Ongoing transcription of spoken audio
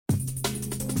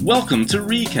Welcome to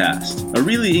Recast, a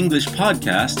Really English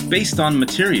podcast based on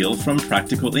material from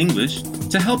Practical English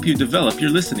to help you develop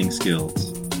your listening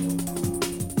skills.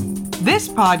 This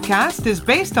podcast is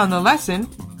based on the lesson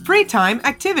Free Time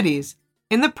Activities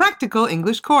in the Practical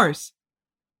English course.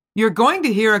 You're going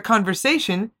to hear a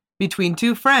conversation between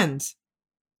two friends.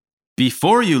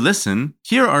 Before you listen,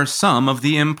 here are some of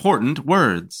the important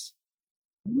words.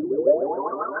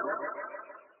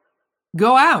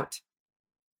 Go out.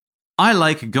 I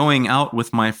like going out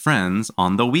with my friends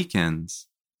on the weekends.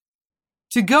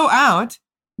 To go out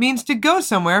means to go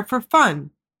somewhere for fun,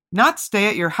 not stay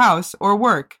at your house or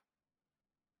work.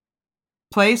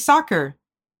 Play soccer.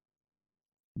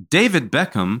 David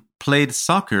Beckham played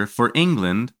soccer for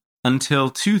England until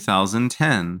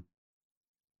 2010.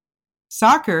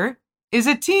 Soccer is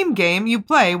a team game you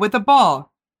play with a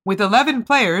ball, with 11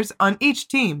 players on each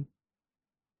team.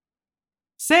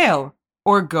 Sail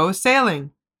or go sailing.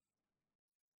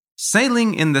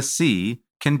 Sailing in the sea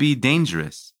can be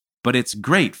dangerous, but it's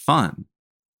great fun.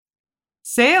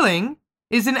 Sailing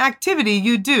is an activity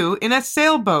you do in a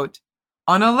sailboat,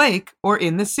 on a lake or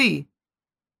in the sea.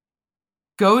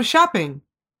 Go shopping.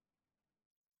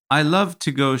 I love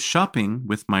to go shopping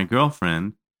with my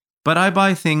girlfriend, but I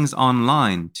buy things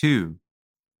online too.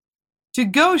 To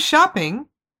go shopping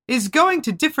is going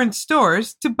to different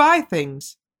stores to buy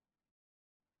things.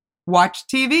 Watch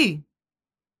TV.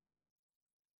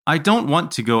 I don't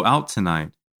want to go out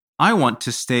tonight. I want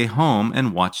to stay home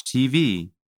and watch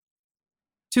TV.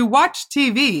 To watch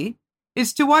TV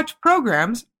is to watch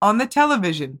programs on the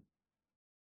television.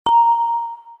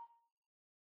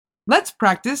 Let's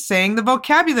practice saying the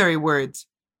vocabulary words.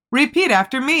 Repeat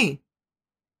after me.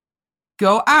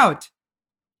 Go out.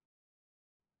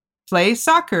 Play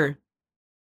soccer.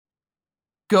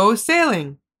 Go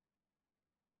sailing.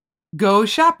 Go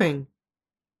shopping.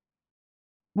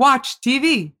 Watch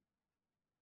TV.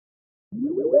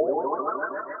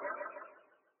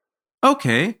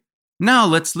 Okay, now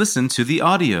let's listen to the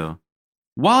audio.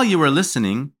 While you are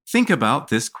listening, think about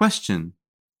this question.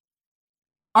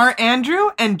 Are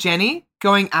Andrew and Jenny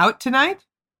going out tonight?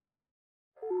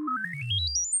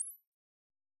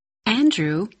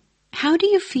 Andrew, how do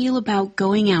you feel about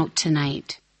going out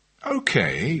tonight?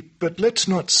 Okay, but let's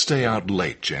not stay out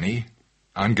late, Jenny.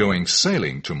 I'm going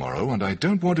sailing tomorrow and I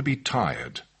don't want to be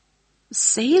tired.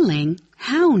 Sailing?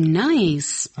 How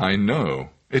nice. I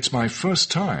know. It's my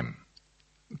first time.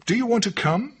 Do you want to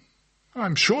come?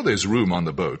 I'm sure there's room on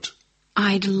the boat.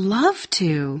 I'd love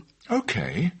to.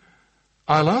 Okay.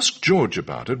 I'll ask George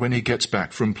about it when he gets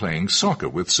back from playing soccer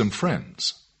with some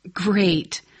friends.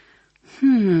 Great.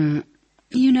 You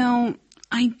know,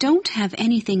 I don't have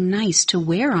anything nice to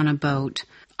wear on a boat.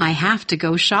 I have to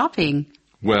go shopping.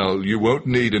 Well, you won't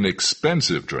need an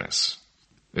expensive dress.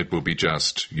 It will be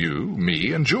just you,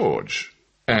 me, and George.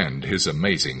 And his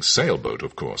amazing sailboat,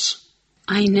 of course.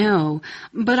 I know,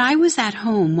 but I was at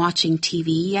home watching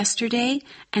TV yesterday,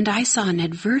 and I saw an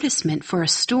advertisement for a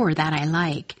store that I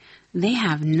like. They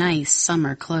have nice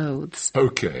summer clothes.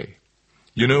 Okay.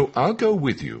 You know, I'll go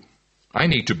with you. I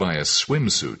need to buy a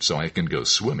swimsuit so I can go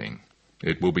swimming.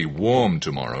 It will be warm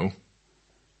tomorrow.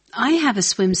 I have a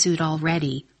swimsuit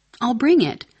already. I'll bring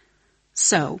it.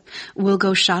 So, we'll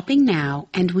go shopping now,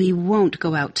 and we won't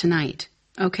go out tonight.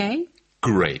 Okay?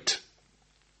 Great.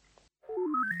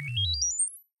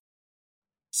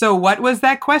 So what was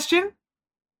that question?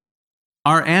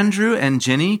 Are Andrew and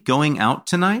Jenny going out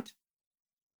tonight?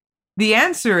 The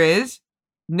answer is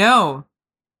no.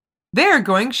 They're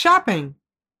going shopping.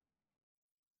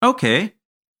 Okay,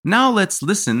 now let's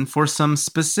listen for some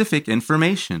specific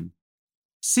information.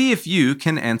 See if you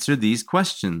can answer these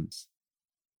questions.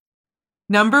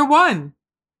 Number 1.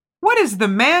 What is the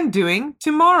man doing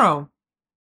tomorrow?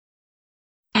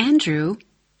 Andrew,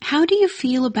 how do you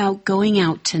feel about going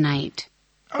out tonight?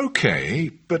 Okay,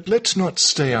 but let's not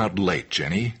stay out late,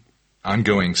 Jenny. I'm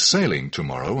going sailing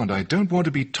tomorrow and I don't want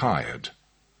to be tired.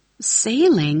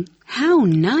 Sailing? How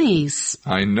nice.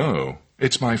 I know.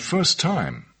 It's my first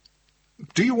time.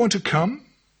 Do you want to come?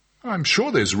 I'm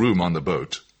sure there's room on the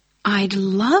boat. I'd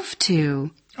love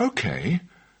to. Okay.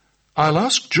 I'll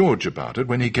ask George about it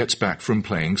when he gets back from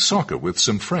playing soccer with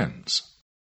some friends.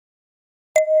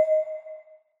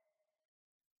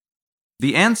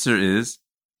 The answer is,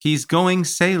 he's going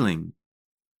sailing.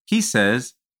 He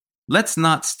says, let's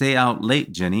not stay out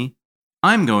late, Jenny.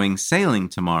 I'm going sailing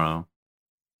tomorrow.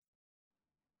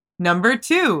 Number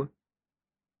 2.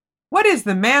 What is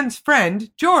the man's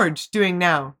friend, George, doing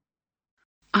now?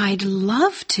 I'd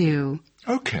love to.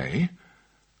 Okay.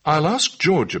 I'll ask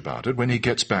George about it when he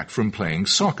gets back from playing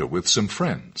soccer with some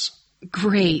friends.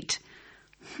 Great.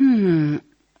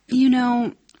 You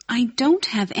know, I don't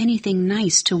have anything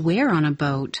nice to wear on a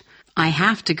boat. I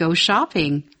have to go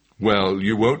shopping. Well,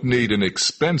 you won't need an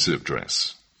expensive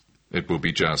dress. It will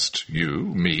be just you,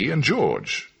 me, and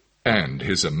George. And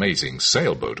his amazing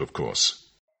sailboat, of course.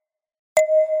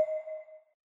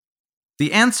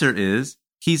 The answer is,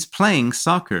 he's playing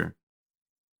soccer.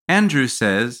 Andrew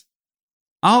says,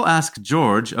 I'll ask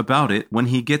George about it when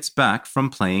he gets back from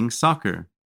playing soccer.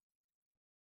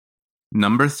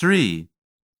 Number 3.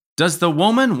 Does the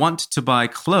woman want to buy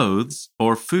clothes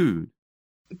or food?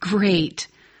 Great.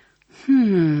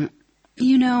 You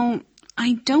know,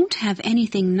 I don't have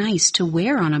anything nice to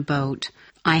wear on a boat.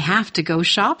 I have to go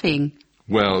shopping.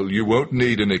 Well, you won't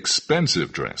need an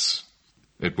expensive dress.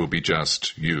 It will be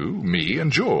just you, me,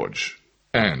 and George.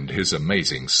 And his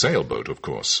amazing sailboat, of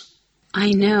course.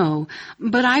 I know,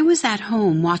 but I was at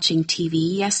home watching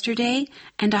TV yesterday,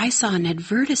 and I saw an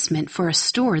advertisement for a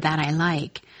store that I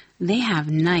like. They have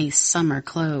nice summer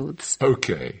clothes.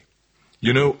 Okay.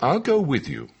 You know, I'll go with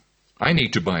you. I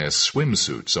need to buy a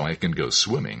swimsuit so I can go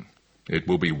swimming. It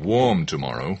will be warm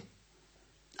tomorrow.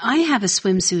 I have a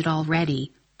swimsuit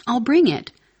already. I'll bring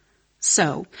it.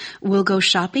 So, we'll go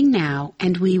shopping now,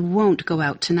 and we won't go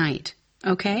out tonight.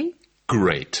 Okay?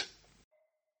 Great.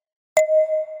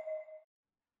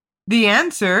 The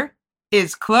answer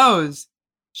is clothes.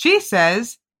 She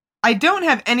says, I don't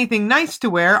have anything nice to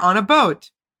wear on a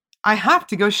boat. I have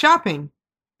to go shopping.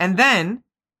 And then,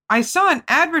 I saw an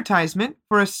advertisement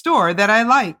for a store that I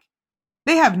like.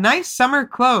 They have nice summer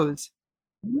clothes.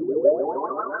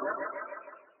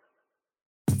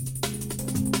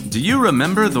 Do you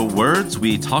remember the words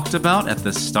we talked about at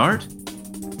the start?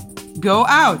 Go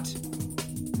out.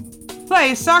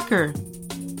 Play soccer.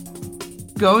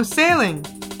 Go sailing.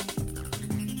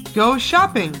 Go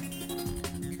shopping.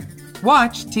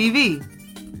 Watch TV.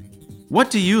 What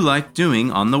do you like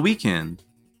doing on the weekend?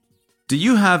 Do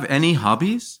you have any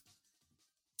hobbies?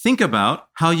 Think about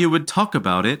how you would talk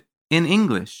about it in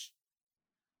English.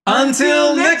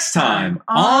 Until next time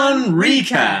on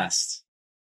Recast.